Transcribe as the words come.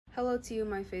Hello to you,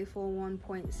 my faithful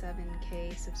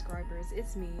 1.7k subscribers.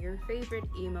 It's me, your favorite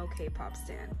emo K-pop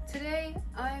stan. Today,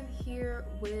 I'm here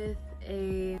with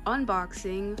a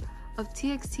unboxing of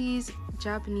TXT's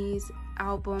Japanese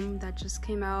album that just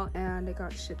came out and it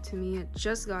got shipped to me. It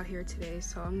just got here today,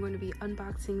 so I'm going to be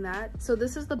unboxing that. So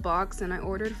this is the box, and I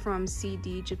ordered from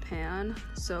CD Japan,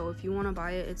 so if you want to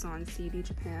buy it, it's on CD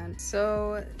Japan.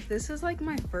 So this is like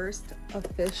my first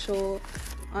official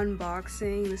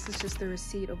unboxing. This is just the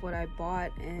receipt of what I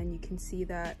bought, and you can see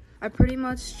that I pretty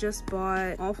much just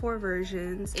bought all 4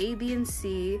 versions, A, B, and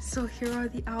C. So here are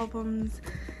the albums.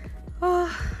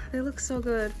 Oh, they look so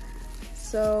good.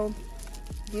 So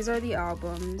these are the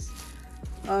albums.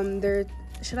 They're,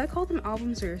 should I call them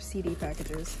albums or CD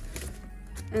packages?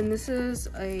 And this is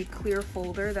a clear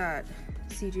folder that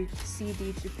CG,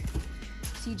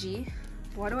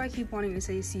 why do I keep wanting to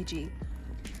say CG?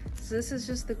 So this is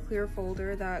just the clear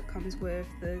folder that comes with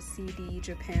the CD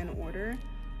Japan order.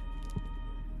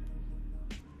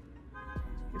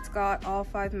 It's got all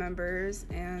 5 members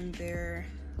and their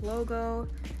logo.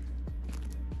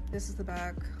 This is the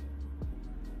back.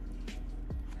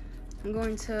 I'm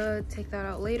going to take that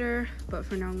out later, but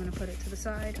for now I'm going to put it to the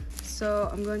side. So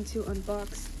I'm going to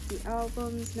unbox the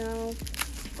albums now,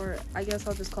 or I guess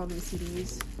I'll just call them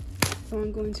CDs. So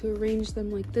I'm going to arrange them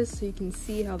like this so you can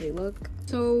see how they look.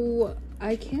 So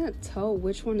I can't tell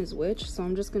which one is which, so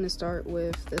I'm just going to start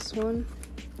with this one.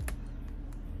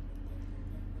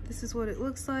 This is what it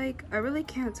looks like. I really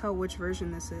can't tell which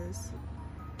version this is.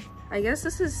 I guess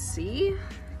this is C,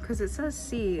 because it says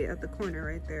C at the corner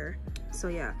right there. So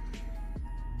yeah.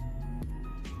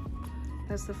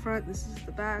 That's the front, this is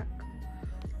the back.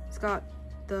 It's got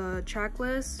the track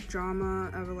list, Drama,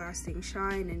 Everlasting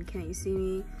Shine, and Can't You See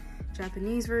Me,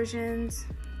 Japanese versions.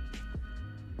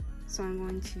 So I'm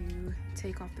going to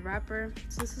take off the wrapper.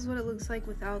 So this is what it looks like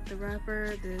without the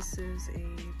wrapper. This is a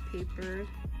paper.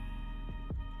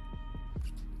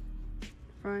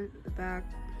 Front, the back.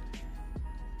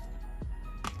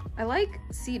 I like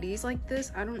CDs like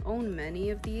this. I don't own many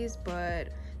of these, but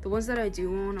the ones that I do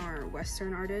own are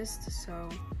Western artists, so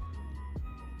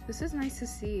this is nice to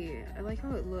see. I like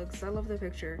how it looks. I love the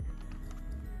picture.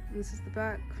 And this is the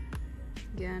back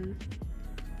again.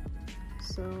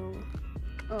 So,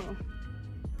 oh,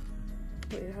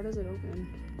 wait, how does it open?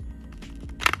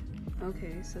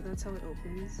 Okay, so that's how it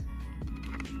opens.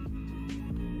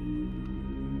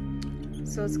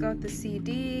 So it's got the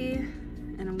CD,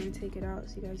 and I'm gonna take it out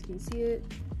so you guys can see it.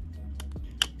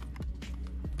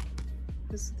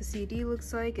 This is what the CD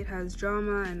looks like. It has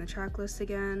Drama and the track list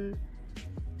again.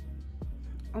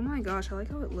 Oh my gosh, I like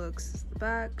how it looks. This is the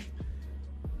back.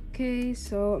 Okay,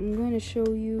 so I'm going to show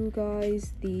you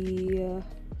guys the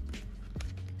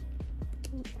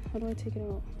how do I take it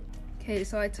out? Okay,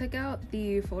 so I took out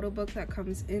the photo book that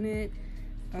comes in it,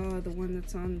 the one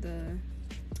that's on the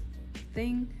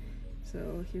thing.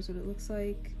 So here's what it looks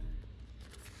like.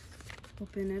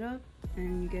 Open it up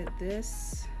and you get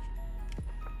this.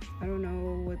 I don't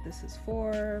know what this is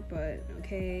for, but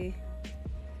okay.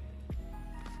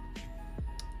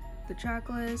 The track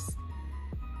list,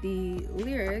 the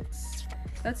lyrics.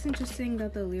 That's interesting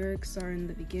that the lyrics are in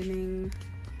the beginning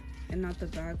and not the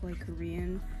back like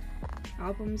Korean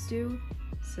albums do.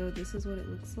 So this is what it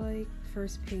looks like.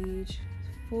 First page,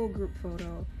 full group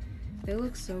photo. They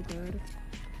look so good.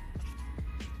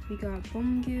 We got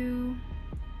Bongyu.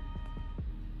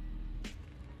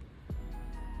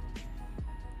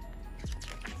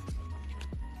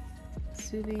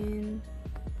 Subin.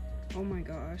 Oh my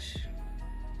gosh.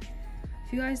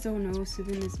 If you guys don't know,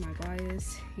 Subin is my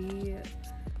bias.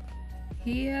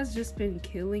 He has just been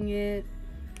killing it.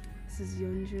 This is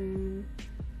Yeonjun.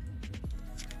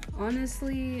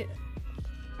 Honestly,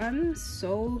 I'm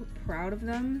so proud of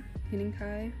them,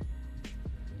 Kai.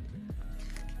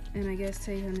 And I guess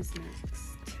Taehyun is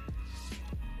next.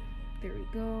 There we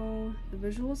go. The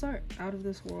visuals are out of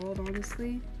this world,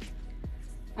 honestly.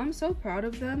 I'm so proud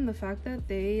of them. The fact that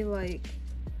they, like,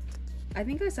 I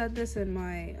think I said this in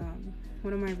my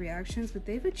one of my reactions, but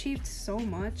they've achieved so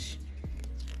much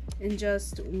in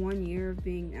just 1 year of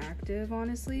being active,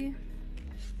 honestly.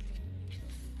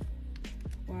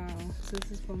 Wow. So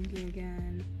this is Bongyu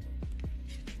again.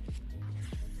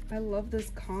 I love this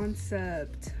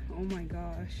concept. Oh my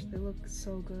gosh, they look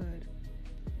so good.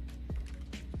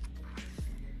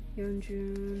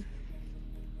 Yeonjun.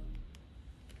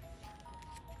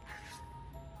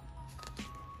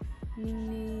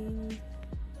 Ning,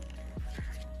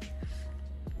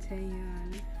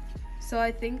 Taehyun. So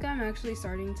I think I'm actually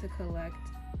starting to collect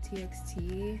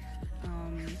TXT.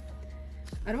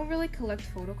 I don't really collect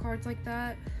photo cards like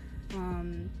that.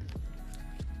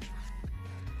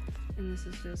 And this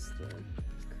is just the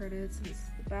credits, and this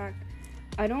is the back.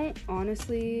 I don't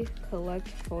honestly collect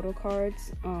photo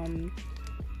cards,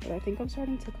 but I think I'm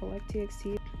starting to collect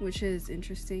TXT, which is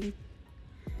interesting.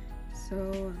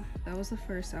 So that was the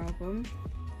first album.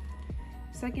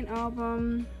 Second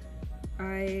album,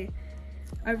 I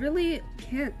really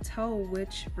can't tell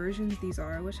which versions these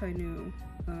are. I wish I knew.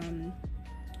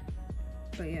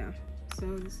 But yeah,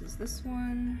 so this is this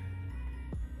one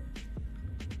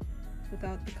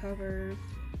without the cover,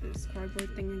 this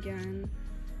cardboard thing again.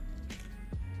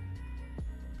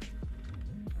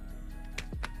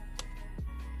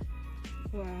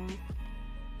 Wow.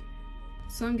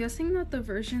 So I'm guessing that the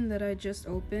version that I just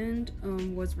opened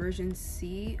was version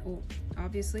C,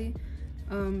 obviously,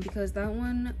 because that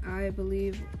one I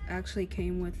believe actually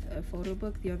came with a photo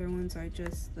book. The other ones are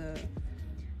just the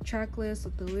track list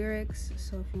with the lyrics.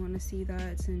 So if you want to see that,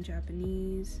 it's in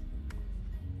Japanese.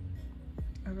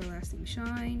 Everlasting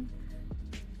Shine,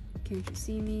 Can't You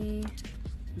See Me,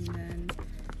 and then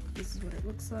this is what it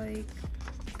looks like,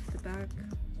 the back.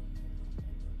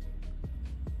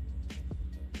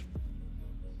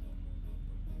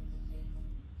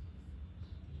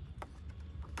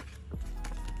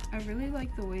 I really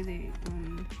like the way they,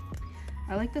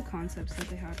 I like the concepts that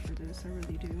they had for this, I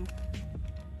really do.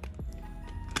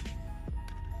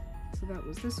 So that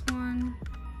was this one.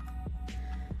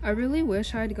 I really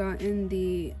wish I'd gotten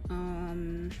the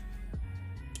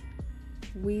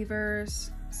Weverse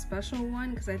special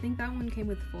one, because I think that one came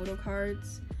with photo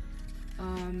cards.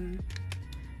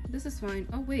 This is fine.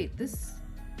 Oh wait, this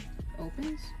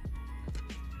opens?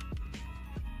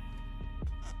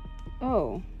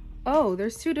 Oh,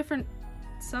 there's two different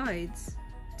sides,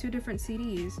 two different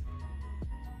CDs.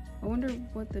 I wonder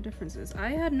what the difference is. I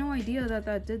had no idea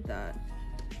that did that.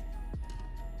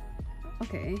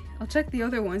 Okay, I'll check the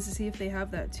other ones to see if they have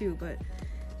that too, but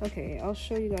okay, I'll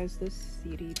show you guys this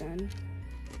CD then.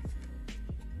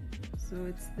 So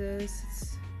it's this,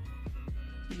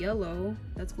 it's yellow,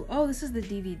 that's cool. Oh, this is the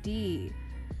DVD.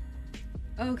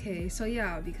 Okay, so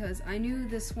yeah, because I knew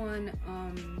this one,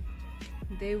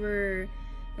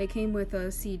 it came with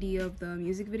a CD of the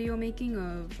music video making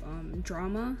of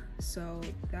Drama, so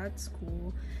that's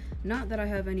cool. Not that I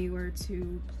have anywhere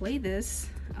to play this,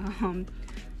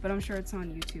 but I'm sure it's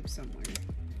on YouTube somewhere.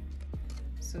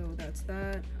 So that's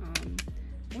that.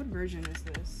 What version is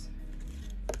this?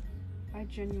 I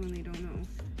genuinely don't know,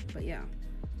 but yeah.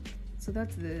 So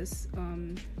that's this.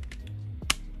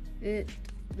 It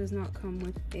does not come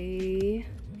with a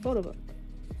photo book.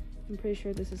 I'm pretty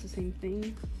sure this is the same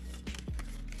thing.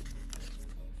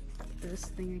 This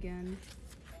thing again.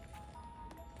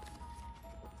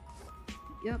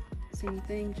 Yep, same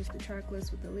thing, just the track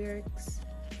list with the lyrics.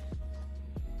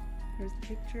 Here's the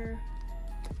picture.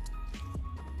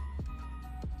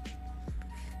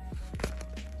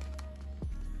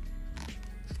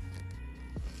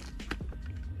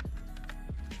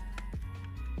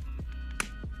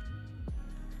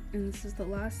 And this is the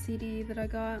last CD that I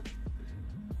got.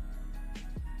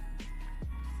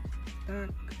 Back.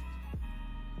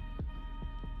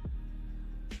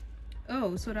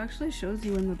 Oh, so it actually shows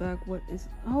you in the back what is...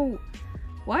 Oh,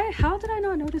 why? How did I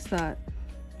not notice that?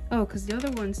 Oh, because the other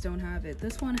ones don't have it.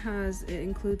 This one has... It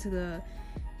includes the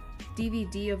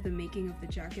DVD of the making of the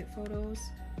jacket photos.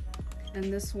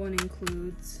 And this one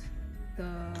includes the...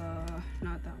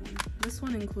 Not that one. This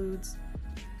one includes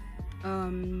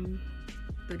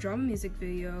the drama music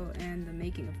video and the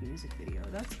making of the music video.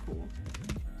 That's cool.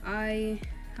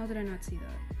 How did I not see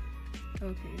that?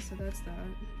 Okay, so that's that.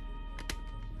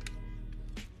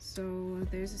 So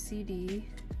there's a CD,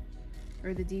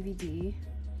 or the DVD,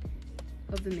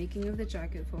 of the making of the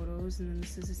jacket photos, and then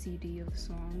this is a CD of the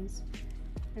songs.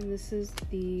 And this is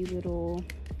the little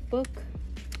book.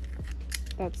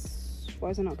 Why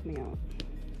is it not coming out?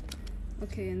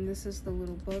 Okay, and this is the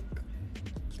little book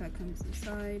that comes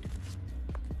inside.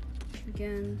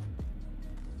 Again.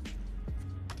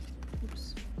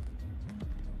 Oops.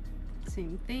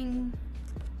 Same thing.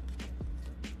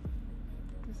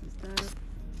 This is that.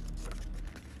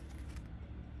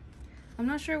 I'm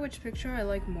not sure which picture I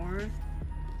like more.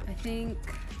 I think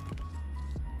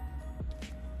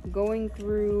going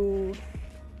through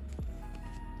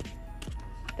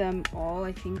them all,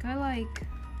 I think I like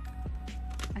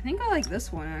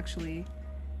this one actually.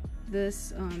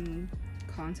 This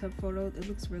concept photo, it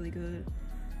looks really good.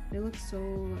 It looks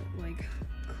so like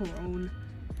grown.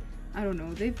 I don't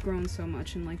know, they've grown so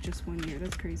much in like just 1 year.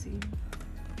 That's crazy.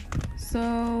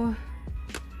 So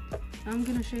I'm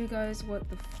gonna show you guys what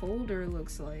the folder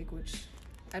looks like, which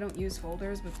I don't use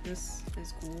folders, but this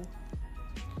is cool.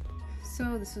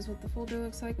 So this is what the folder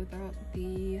looks like without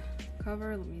the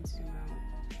cover. Let me zoom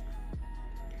out.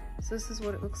 So this is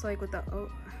what it looks like without,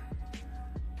 oh,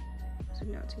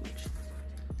 zoomed out too much.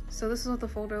 So this is what the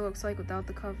folder looks like without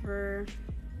the cover.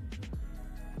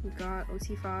 We got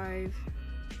OT5.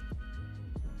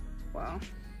 Wow.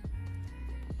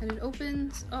 And it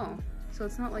opens, oh, so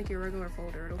it's not like your regular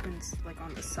folder. It opens like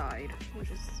on the side,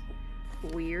 which is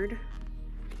weird.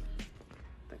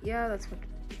 But yeah, that's what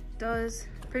it does.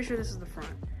 Pretty sure this is the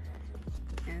front.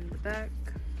 And the back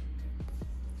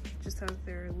just has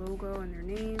their logo and their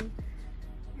name,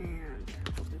 and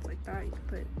opens like that. You can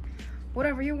put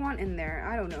whatever you want in there.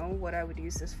 I don't know what I would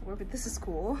use this for, but this is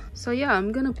cool. So yeah,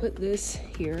 I'm gonna put this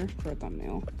here for a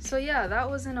thumbnail. So yeah, that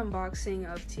was an unboxing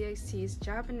of TXT's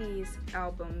Japanese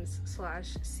albums /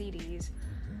 CDs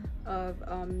of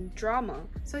drama.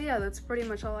 So yeah, that's pretty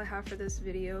much all I have for this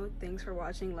video. Thanks for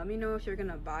watching. Let me know if you're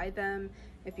gonna buy them,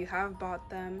 if you have bought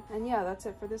them. And yeah, that's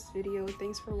it for this video.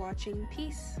 Thanks for watching.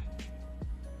 Peace.